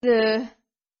the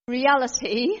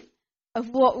reality of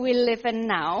what we live in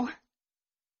now,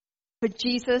 for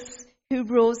Jesus who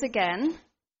rose again,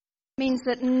 means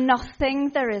that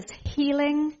there is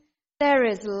healing, there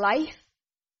is life,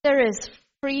 there is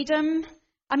freedom.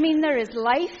 There is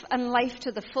life and life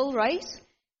to the full, right?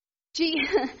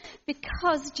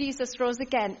 Because Jesus rose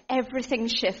again, everything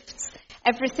shifts,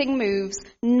 everything moves,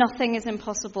 nothing is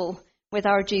impossible with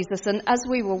our Jesus. And as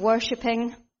we were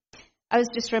worshipping, I was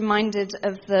just reminded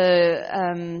of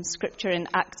the scripture in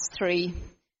Acts 3.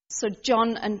 So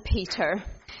John and Peter.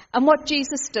 And what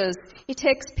Jesus does, he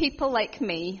takes people like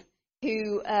me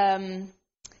who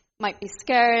might be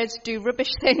scared, do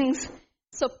rubbish things.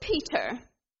 So Peter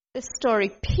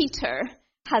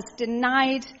has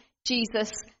denied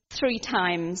Jesus 3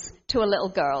 times to a little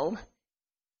girl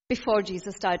before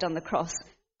Jesus died on the cross.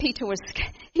 Peter was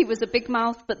a big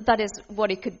mouth, but that is what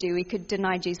he could do. He could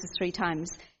deny Jesus 3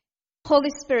 times. Holy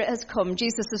Spirit has come.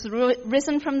 Jesus has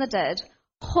risen from the dead.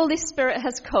 Holy Spirit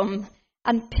has come.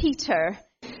 And Peter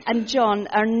and John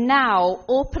are now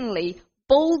openly,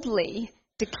 boldly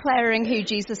declaring who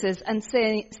Jesus is and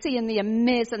seeing the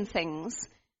amazing things.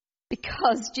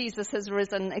 Because Jesus has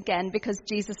risen again, because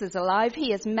Jesus is alive,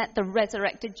 he has met the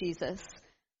resurrected Jesus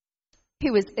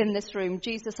who is in this room.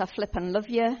 Jesus, I flip and love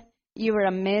you. You are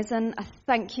amazing. I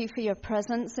thank you for your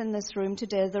presence in this room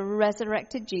today. The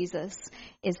resurrected Jesus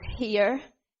is here.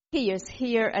 He is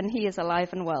here and he is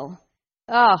alive and well.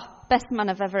 Best man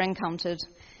I've ever encountered.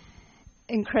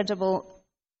 Incredible.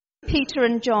 Peter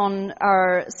and John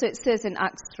so it says in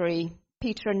Acts 3,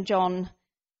 Peter and John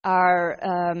are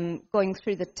going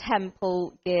through the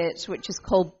temple gate, which is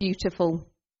called Beautiful.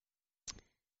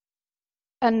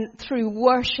 And through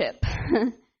worship,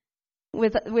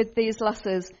 with these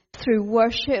lasses, through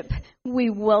worship,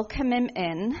 we welcome him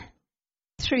in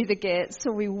through the gate.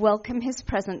 So we welcome his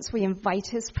presence, we invite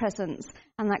his presence,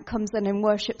 and that comes in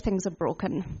worship. Things are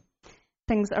broken.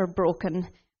 Things are broken,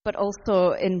 but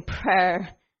also in prayer,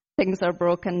 things are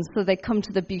broken. So they come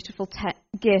to the beautiful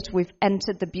gate. We've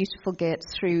entered the beautiful gate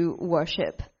through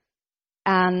worship.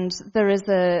 And there is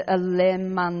a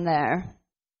lame man there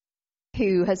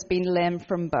who has been lame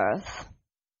from birth.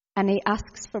 And he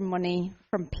asks for money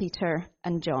from Peter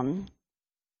and John.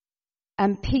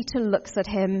 And Peter looks at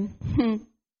him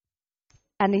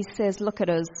and he says, "Look at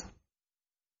us."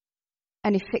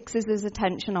 And he fixes his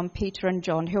attention on Peter and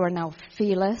John, who are now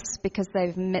fearless because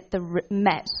they've met the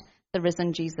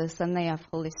risen Jesus, and they have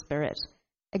Holy Spirit.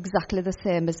 Exactly the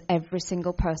same as every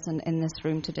single person in this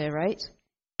room today, right?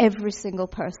 Every single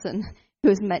person who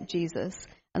has met Jesus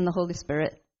and the Holy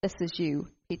Spirit. This is you,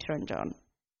 Peter and John.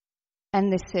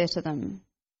 And they say to them,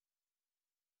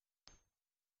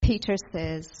 Peter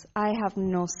says, "I have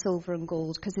no silver and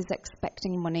gold," because he's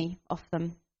expecting money off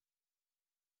them.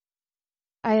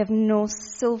 "I have no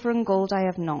silver and gold, I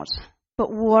have not.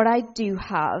 But what I do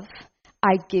have,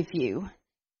 I give you.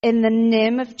 In the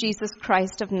name of Jesus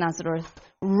Christ of Nazareth,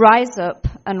 rise up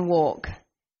and walk."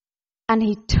 And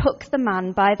he took the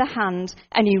man by the hand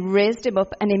and he raised him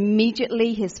up, and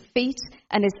immediately his feet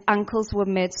and his ankles were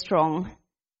made strong.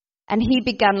 And he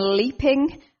began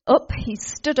leaping up. He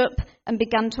stood up and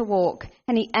began to walk.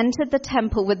 And he entered the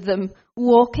temple with them,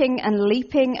 walking and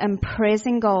leaping and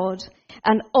praising God.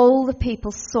 And all the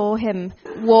people saw him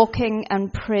walking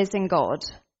and praising God.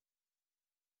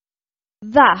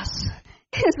 That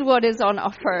is what is on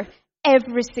offer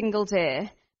every single day,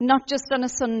 not just on a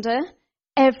Sunday,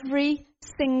 every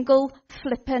single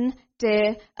flippin'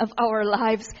 day of our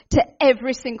lives, to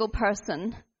every single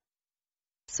person.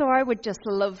 So I would just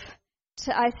love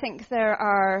to, I think there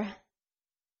are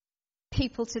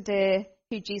people today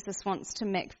who Jesus wants to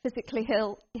make physically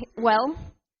well.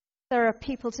 There are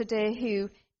people today who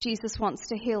Jesus wants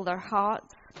to heal their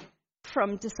hearts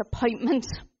from disappointment,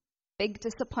 big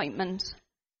disappointment.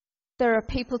 There are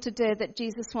people today that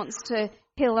Jesus wants to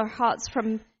heal their hearts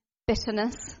from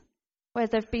bitterness, where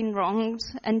they've been wronged.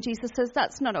 And Jesus says,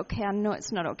 "That's not okay. I know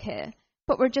it's not okay.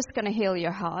 But we're just going to heal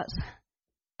your heart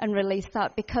and release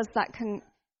that, because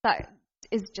that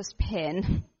is just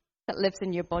pain that lives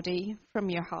in your body from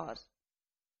your heart."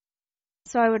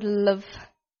 So I would love,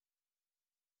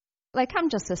 I'm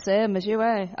just the same as you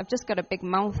are. I've just got a big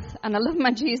mouth and I love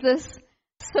my Jesus.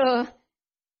 So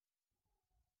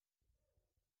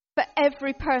for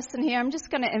every person here, I'm just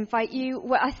going to invite you.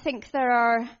 Well, I think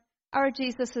our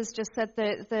Jesus has just said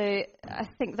that I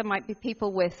think there might be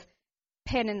people with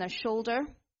pain in their shoulder.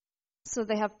 So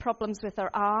they have problems with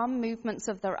their arm, movements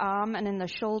of their arm and in their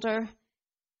shoulder,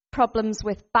 problems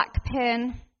with back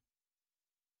pain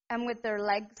and with their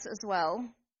legs as well.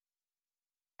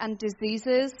 And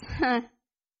diseases.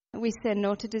 We say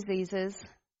no to diseases.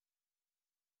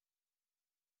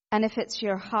 and if it's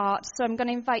your heart. So I'm going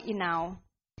to invite you now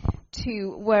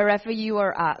to wherever you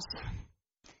are at.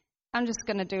 I'm just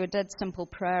going to do a dead simple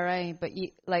prayer, but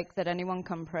like that anyone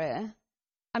can pray.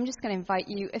 I'm just going to invite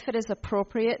you, if it is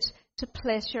appropriate, to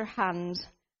place your hand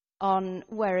on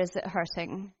where is it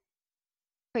hurting.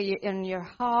 For you, in your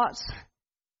heart,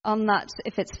 on that,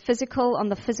 if it's physical, on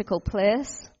the physical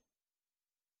place.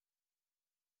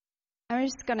 I'm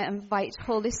just going to invite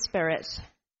Holy Spirit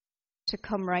to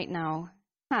come right now.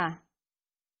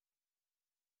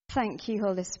 Thank you,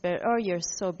 Holy Spirit. Oh, you're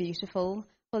so beautiful.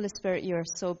 Holy Spirit, you are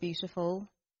so beautiful.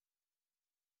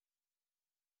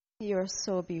 You are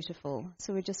so beautiful.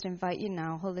 So we just invite you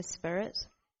now, Holy Spirit,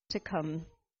 to come.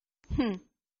 And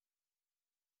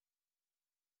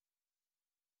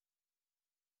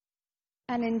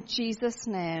in Jesus'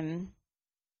 name,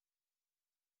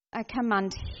 I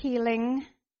command healing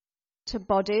to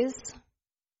bodies.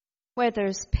 Where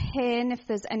there's pain, if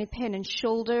there's any pain in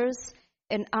shoulders,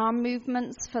 in arm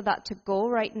movements, for that to go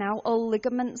right now. All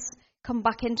ligaments come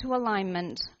back into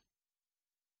alignment.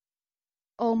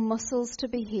 All muscles to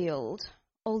be healed.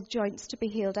 All joints to be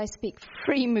healed. I speak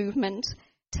free movement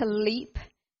to leap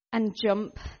and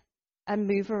jump and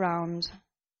move around.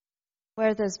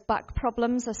 Where there's back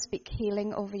problems, I speak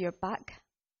healing over your back.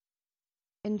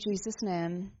 In Jesus'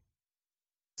 name.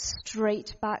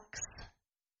 Straight backs.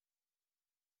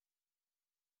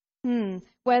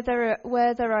 Where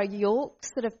there are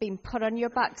yokes that have been put on your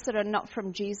backs that are not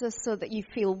from Jesus, so that you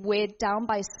feel weighed down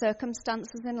by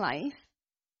circumstances in life,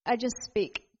 I just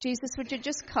speak, Jesus, would you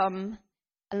just come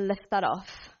and lift that off?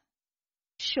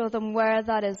 Show them where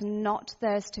that is not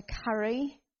theirs to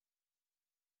carry.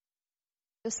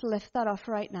 Just lift that off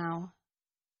right now.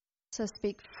 So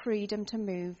speak freedom to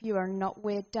move. You are not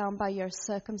weighed down by your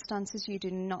circumstances. You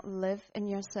do not live in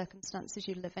your circumstances.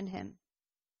 You live in Him.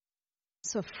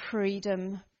 So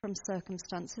freedom from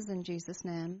circumstances in Jesus'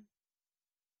 name.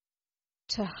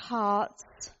 To hearts,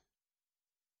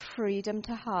 freedom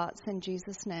to hearts in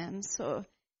Jesus' name. So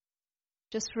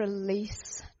just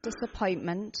release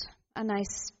disappointment, and I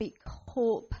speak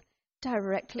hope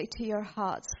directly to your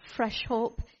hearts. Fresh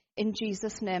hope in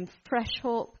Jesus' name. Fresh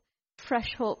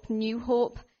hope, new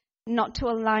hope. Not to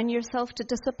align yourself to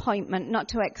disappointment, not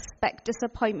to expect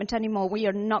disappointment anymore. We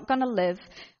are not going to live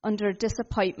under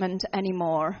disappointment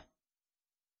anymore.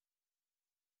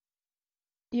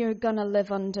 You're going to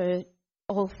live under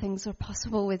all things are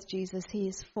possible with Jesus. He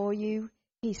is for you.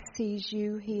 He sees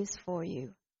you. He is for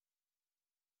you.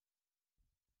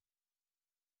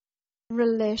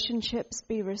 Relationships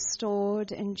be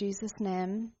restored in Jesus'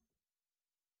 name.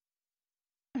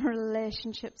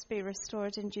 Relationships be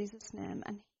restored in Jesus' name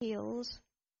and healed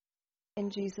in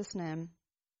Jesus' name.